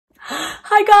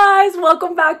Hi guys,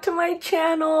 welcome back to my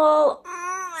channel.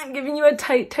 I'm giving you a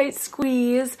tight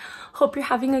squeeze. Hope you're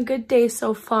having a good day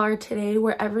so far today,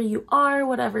 wherever you are,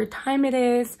 whatever time it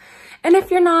is. And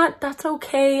if you're not, that's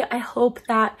okay. I hope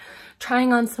that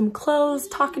trying on some clothes,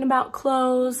 talking about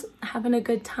clothes, having a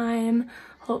good time,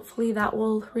 hopefully that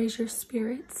will raise your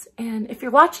spirits. And if you're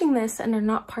watching this and are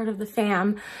not part of the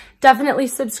fam, definitely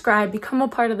subscribe, become a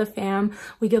part of the fam.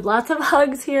 We give lots of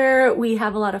hugs here. We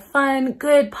have a lot of fun,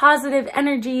 good, positive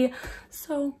energy.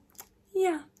 So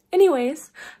yeah.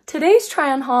 Anyways, today's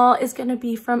try on haul is going to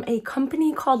be from a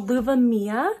company called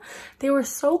Luvamia. They were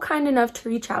so kind enough to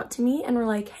reach out to me and were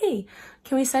like, hey,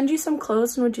 can we send you some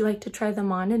clothes and would you like to try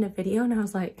them on in a video? And I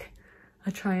was like,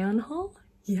 a try on haul?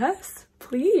 Yes,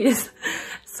 please.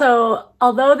 So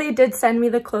although they did send me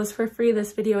the clothes for free,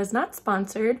 this video is not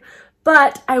sponsored,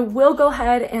 but I will go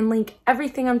ahead and link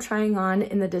everything I'm trying on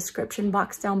in the description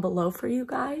box down below for you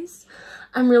guys.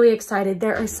 I'm really excited.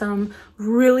 There are some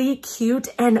really cute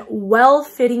and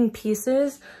well-fitting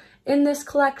pieces in this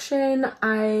collection.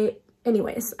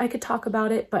 Anyways, I could talk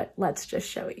about it, but let's just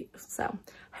show you. So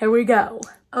here we go.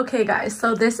 Okay guys,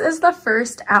 so this is the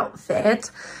first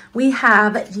outfit. We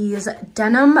have these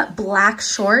denim black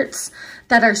shorts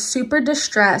that are super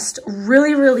distressed,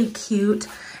 really cute.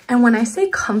 And when I say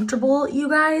comfortable, you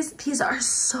guys, these are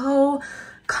so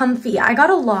comfy. I got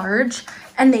a large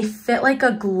and they fit like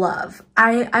a glove.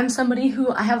 I'm somebody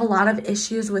who I have a lot of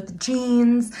issues with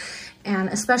jeans and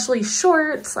especially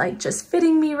shorts, like just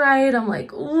fitting me right. I'm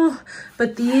like, ooh,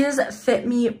 but these fit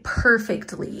me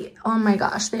perfectly. Oh my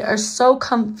gosh, they are so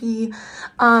comfy.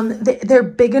 They're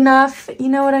big enough, you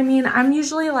know what I mean? I'm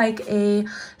usually like a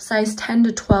size 10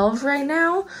 to 12 right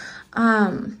now.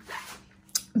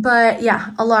 But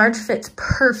yeah, a large fits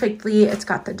perfectly. It's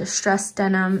got the distressed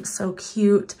denim, so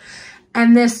cute.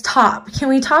 And this top, can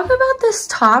we talk about this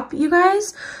top, you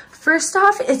guys? First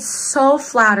off, it's so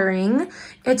flattering.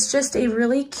 It's just a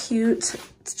really cute,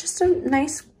 it's just a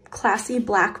nice classy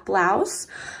black blouse,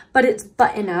 but it's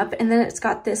button up and then it's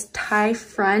got this tie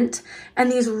front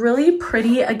and these really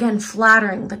pretty, again,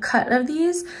 flattering. The cut of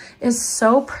these is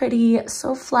so pretty,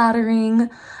 so flattering.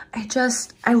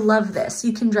 I love this.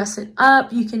 You can dress it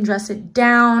up, you can dress it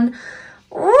down.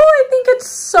 Oh, I think it's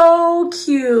so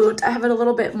cute. I have it a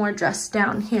little bit more dressed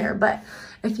down here, but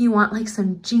if you want like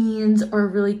some jeans or a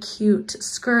really cute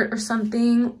skirt or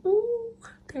something, ooh,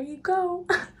 there you go.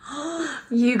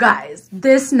 You guys,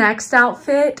 this next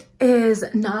outfit is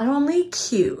not only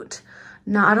cute,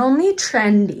 not only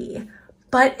trendy,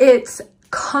 but it's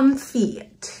comfy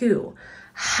too.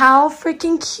 How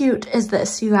freaking cute is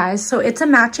this, you guys? So it's a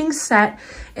matching set.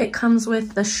 It comes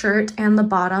with the shirt and the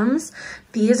bottoms.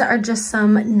 These are just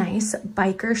some nice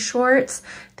biker shorts.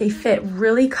 They fit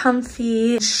really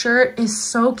comfy. The shirt is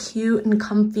so cute and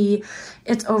comfy.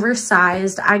 It's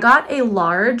oversized. I got a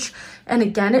large, and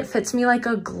again, it fits me like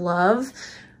a glove.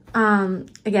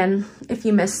 Again, if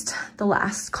you missed the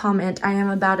last comment, I am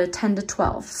about a 10 to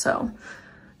 12, so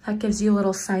that gives you a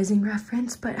little sizing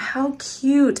reference, but how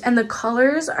cute. And the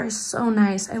colors are so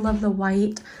nice. I love the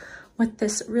white with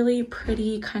this really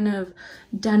pretty kind of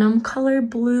denim color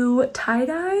blue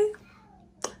tie-dye.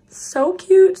 So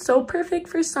cute, so perfect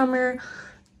for summer.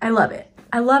 I love it.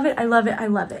 I love it, I love it, I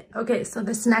love it. Okay, so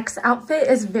this next outfit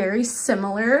is very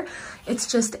similar. It's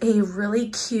just a really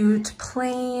cute,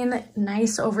 plain,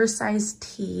 nice oversized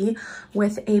tee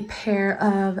with a pair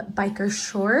of biker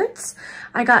shorts.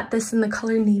 I got this in the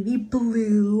color navy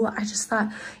blue. I just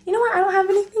thought, you know what, I don't have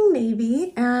anything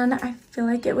navy and I feel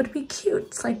like it would be cute.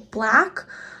 It's like black,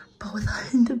 but with a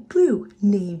hint of blue,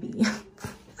 navy.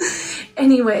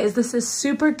 Anyways, this is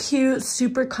super cute,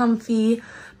 super comfy.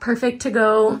 Perfect to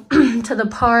go to the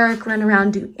park, run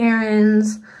around, do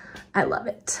errands. I love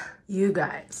it. You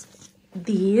guys,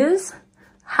 these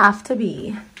have to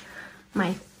be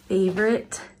my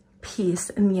favorite piece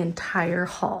in the entire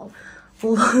haul.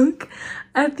 Look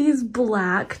at these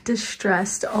black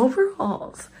distressed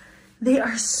overalls. They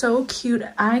are so cute.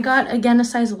 I got, again, a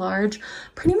size large.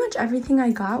 Pretty much everything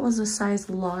I got was a size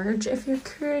large, if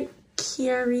you're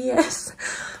curious.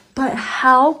 But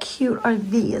how cute are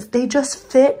these? They just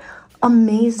fit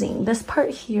amazing. This part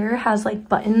here has like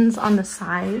buttons on the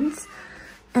sides.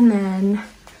 And then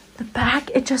the back,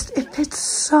 it fits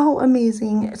so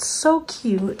amazing. It's so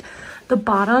cute. The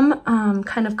bottom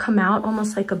kind of come out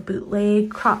almost like a bootleg,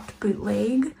 cropped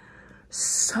bootleg.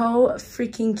 So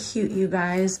freaking cute, you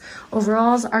guys.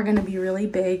 Overalls are gonna be really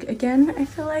big again, I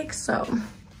feel like, so.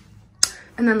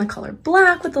 And then the color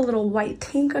black with a little white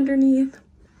tank underneath.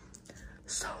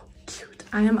 So cute.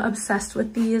 I am obsessed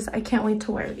with these. I can't wait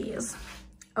to wear these.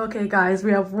 Okay guys,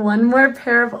 we have one more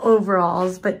pair of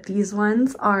overalls, but these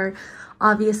ones are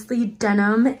obviously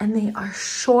denim and they are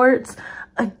shorts.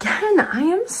 Again, I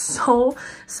am so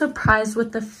surprised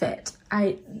with the fit.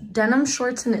 Denim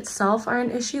shorts in itself are an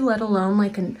issue, let alone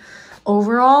like an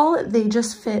overall. They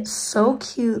just fit so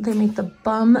cute. They make the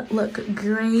bum look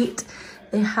great.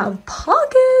 They have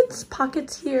pockets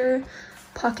here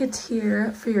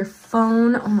for your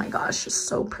phone. Oh my gosh, it's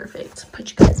so perfect.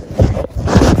 Put you guys in there.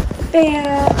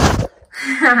 Bam.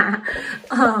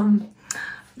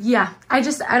 Yeah, I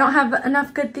don't have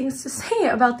enough good things to say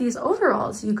about these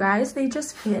overalls, you guys. They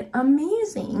just fit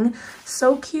amazing.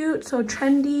 So cute, so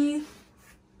trendy.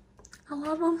 I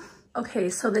love them. Okay,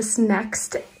 so this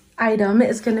next item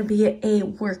is gonna be a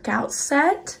workout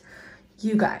set.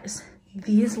 You guys,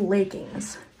 these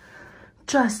leggings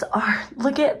just are,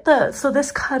 look at so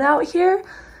this cutout here,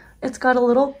 it's got a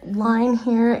little line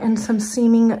here and some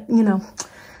seaming, you know,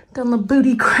 down the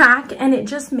booty crack, and it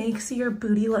just makes your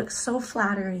booty look so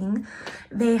flattering.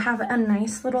 They have a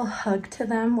nice little hug to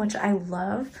them, which I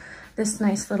love. This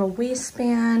nice little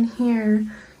waistband here,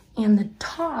 and the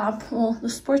top, well, the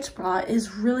sports bra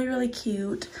is really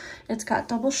cute. It's got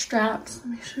double straps. Let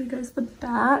me show you guys the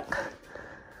back.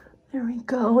 There we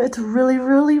go. It's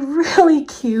really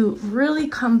cute, really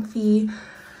comfy.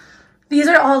 These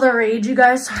are all the rage, you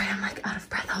guys. Sorry, I'm like out of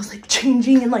breath. I was like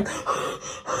changing and like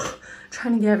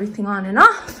trying to get everything on and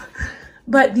off.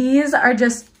 But these are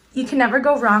just, you can never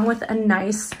go wrong with a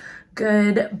nice,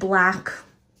 good black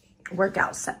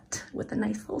workout set with a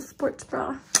nice little sports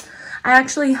bra.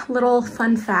 Little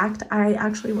fun fact, I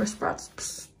actually wear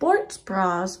sports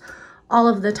bras all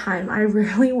of the time. I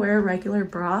rarely wear regular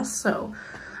bras, so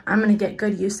I'm gonna get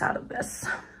good use out of this.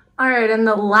 All right, and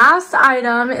the last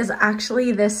item is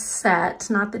actually this set,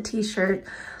 not the t-shirt,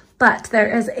 but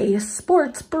there is a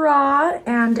sports bra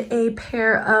and a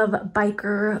pair of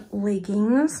biker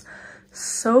leggings.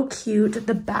 So cute.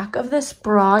 The back of this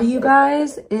bra, you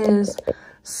guys, is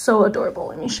so adorable.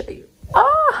 Let me show you.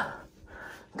 Ah,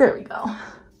 there we go.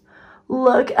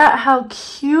 Look at how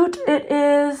cute it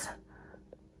is.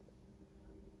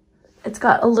 It's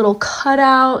got a little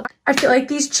cutout. I feel like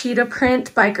these cheetah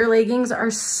print biker leggings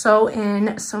are so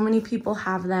in. So many people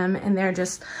have them and they're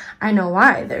just, I know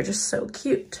why, they're just so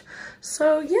cute.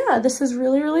 So yeah, this is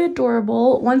really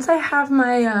adorable. Once I have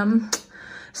my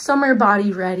summer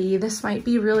body ready, this might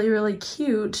be really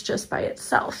cute just by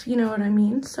itself. You know what I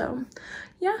mean? So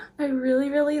yeah, I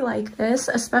really like this,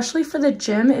 especially for the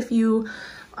gym. If you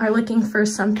are looking for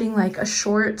something like a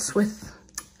shorts with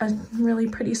a really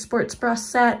pretty sports bra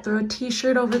set, throw a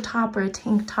t-shirt over top or a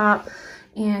tank top,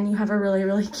 and you have a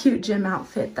really cute gym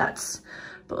outfit that's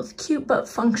both cute but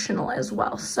functional as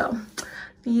well. So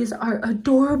these are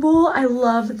adorable. I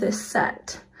love this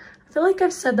set. I feel like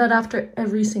I've said that after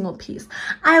every single piece.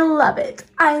 I love it.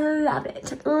 I love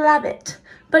it.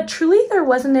 But truly, there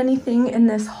wasn't anything in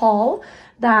this haul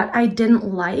that I didn't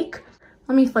like.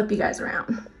 Let me flip you guys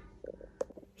around.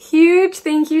 Huge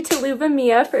thank you to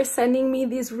Luvamia for sending me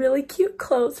these really cute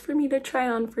clothes for me to try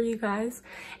on for you guys.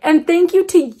 And thank you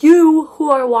to you who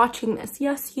are watching this.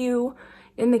 Yes, you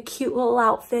in the cute little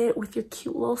outfit with your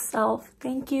cute little self.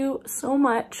 Thank you so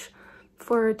much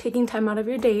for taking time out of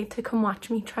your day to come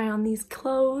watch me try on these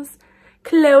clothes.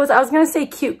 I was gonna say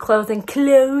cute clothes and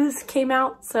clothes came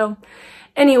out. So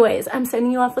anyways, I'm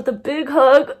sending you off with a big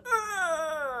hug,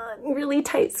 really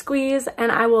tight squeeze,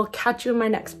 and I will catch you in my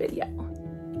next video.